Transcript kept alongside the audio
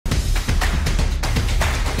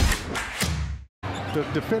The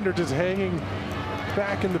defender just hanging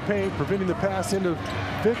back in the paint, preventing the pass into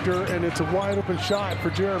Victor, and it's a wide open shot for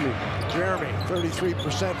Jeremy. Jeremy,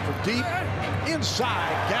 33% from deep.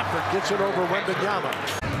 Inside, Gafford gets it over Wembanyama.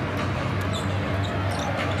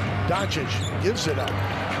 Doncic gives it up.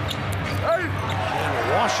 And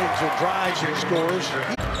Washington drives and scores.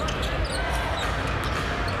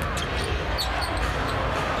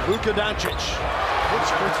 LUKA Doncic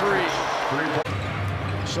hits for three.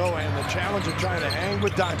 So, and the challenge of trying to hang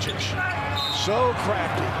with Doncic. So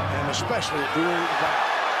crafty, and especially doing that.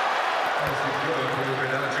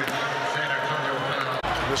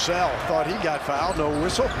 Vassell thought he got fouled, no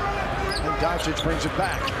whistle. And Doncic brings it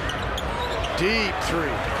back. Deep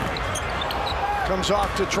three. Comes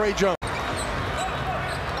off to Trey Jones.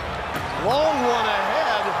 Long one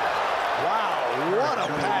ahead. Wow, what a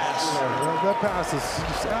pass. That pass is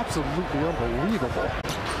just absolutely unbelievable.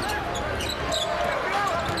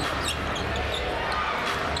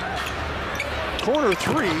 Corner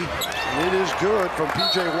three, it is good from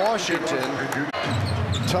P.J. Washington.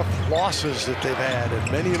 Tough losses that they've had,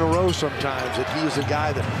 and many in a row sometimes, that he is the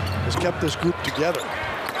guy that has kept this group together.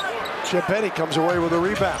 Champagny comes away with a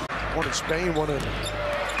rebound. One in Spain, one in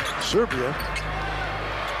Serbia.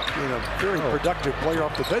 Being a very productive player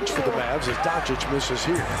off the bench for the Mavs as Doncic misses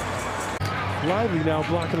here. Lively now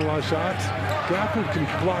blocking a lot of shots. Gafford can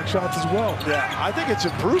block shots as well. Yeah, I think it's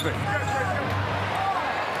improving.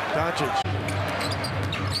 Doncic.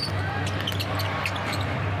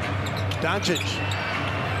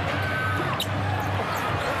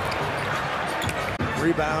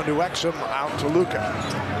 Rebound to Exum, out to LUKA.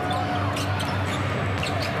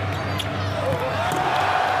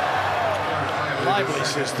 Lively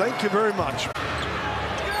says, thank you very much.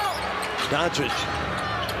 Doncic.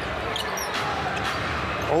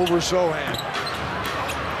 Over Sohan.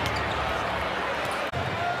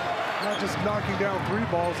 Not just knocking down three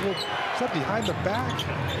balls, except behind the back.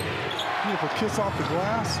 Beautiful kiss off the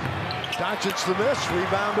glass. Doncic the miss,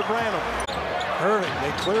 rebound to Branham. Irving,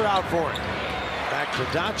 they clear out for it. Back to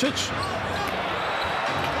Doncic.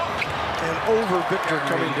 And over Victor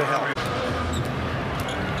coming to help.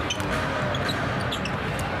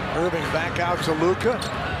 Irving back out to LUKA.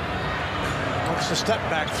 Wants the step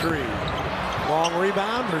back three. Long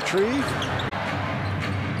rebound, retrieve.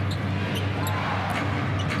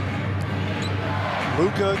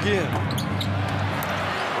 LUKA again.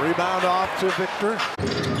 Rebound off to Victor.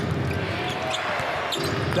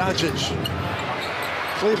 Doncic.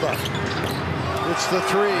 Kleba. It's the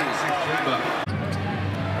three.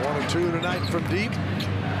 1 and 2 tonight from deep.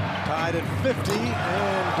 Tied at 50,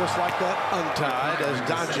 and just like that, untied as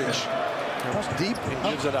Doncic goes deep and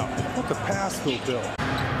gives it up. What the pass though, Bill?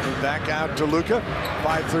 And back out to LUKA.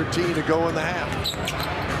 5:13 to go in the half.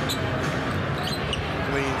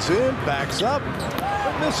 Leans in, backs up,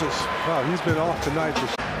 but misses. Wow, he's been off tonight.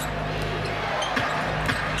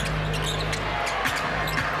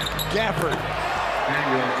 Gafford.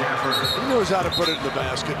 He knows how to put it in the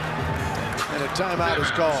basket. And a timeout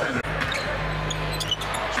is called.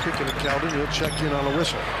 Speaking of Keldon, he'll check in on a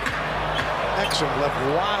whistle. Exum left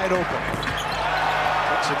wide open.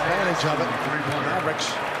 Takes advantage of it. Mavericks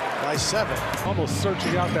by 7. Almost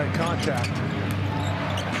searching out that contact.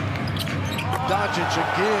 Doncic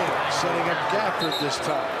again, setting up Gafford this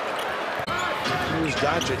time. Here's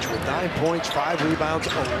Doncic with 9 points, 5 rebounds,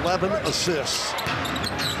 11 assists.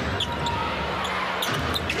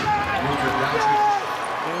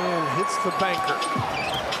 And hits the banker.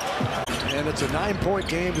 And it's a 9-point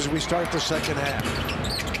game as we start the second half.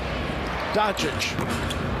 Doncic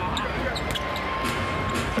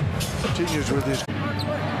continues with his.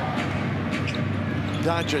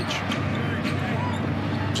 Doncic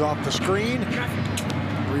off the screen.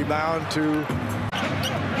 Rebound to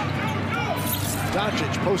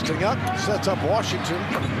Doncic, posting up, sets up Washington,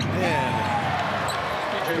 and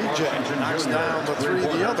PJ knocks down the three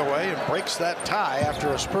the other way and breaks that tie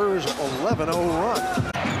after a Spurs 11-0 run.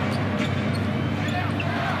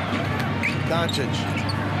 Doncic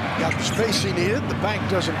got the space he needed. The bank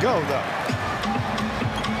doesn't go, though.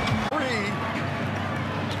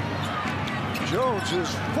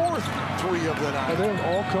 Jones' 4th three of the night. And they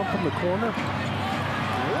all come from the corner.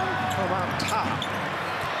 From out top.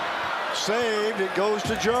 Saved, it goes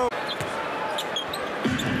to Jones.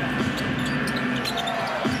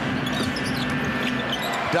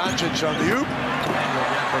 Doncic on the oop.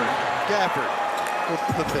 Gafford with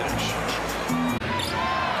the finish.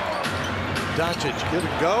 Doncic, give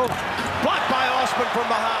it go. Blocked by Osman from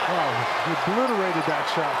behind. Wow, he obliterated that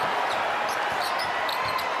shot.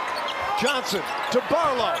 Johnson to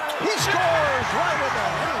Barlow. He scores right in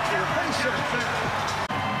the face of it.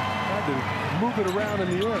 Had to move it around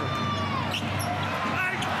in the air.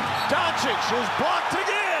 DONCIC is blocked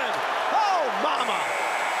again. Oh, mama.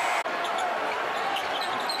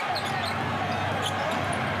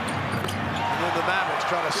 And then the Mavericks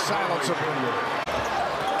try to silence him.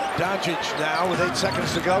 DONCIC now with 8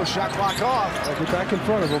 seconds to go. Shot clock off. I'll get back in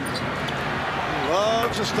front of him. He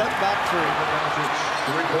loves a step back three.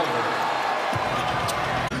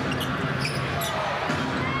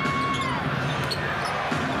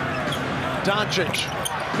 DONCIC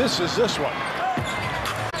misses this one.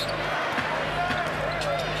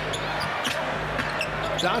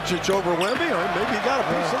 DONCIC over Wemby, or maybe he got a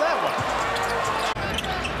piece of that one.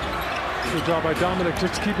 Good job by Dominic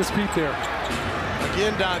just to keep his feet there.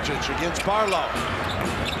 Again, DONCIC against Barlow.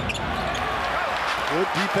 Good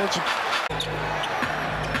defensive.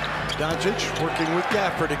 DONCIC working with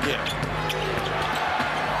Gafford again.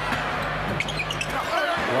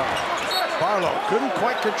 Wow. Barlow couldn't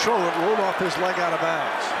quite control it, rolled off his leg out of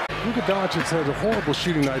bounds. Luka Doncic has a horrible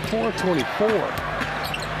shooting night, 4 of 24.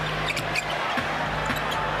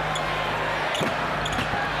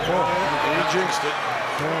 He jinxed it.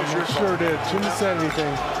 Yeah, sure did. Shouldn't have said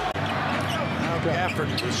anything. Now Gafford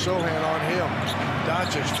with Sohan on him.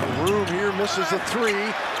 DONCIC for room here, misses the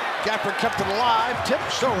three. Gafford kept it alive. Tip,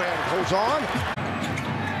 Sohan holds on.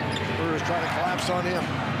 Spurs trying to collapse on him.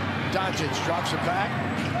 DONCIC drops it back.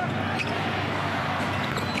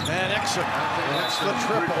 And Exum, that's the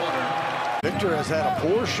triple. Victor has had a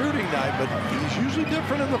poor shooting night, but he's usually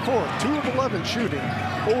different in the fourth. 2 of 11 shooting,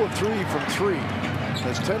 0 of 3 from 3.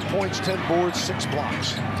 That's 10 points, 10 boards, 6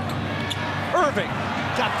 blocks. Irving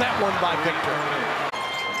got that one by Victor.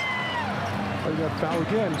 Oh, you got to foul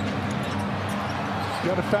again.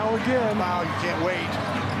 You got to foul again. Wow, you can't wait.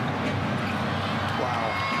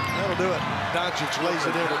 Wow, that'll do it. DONCIC lays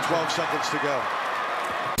it in with 12 seconds to go.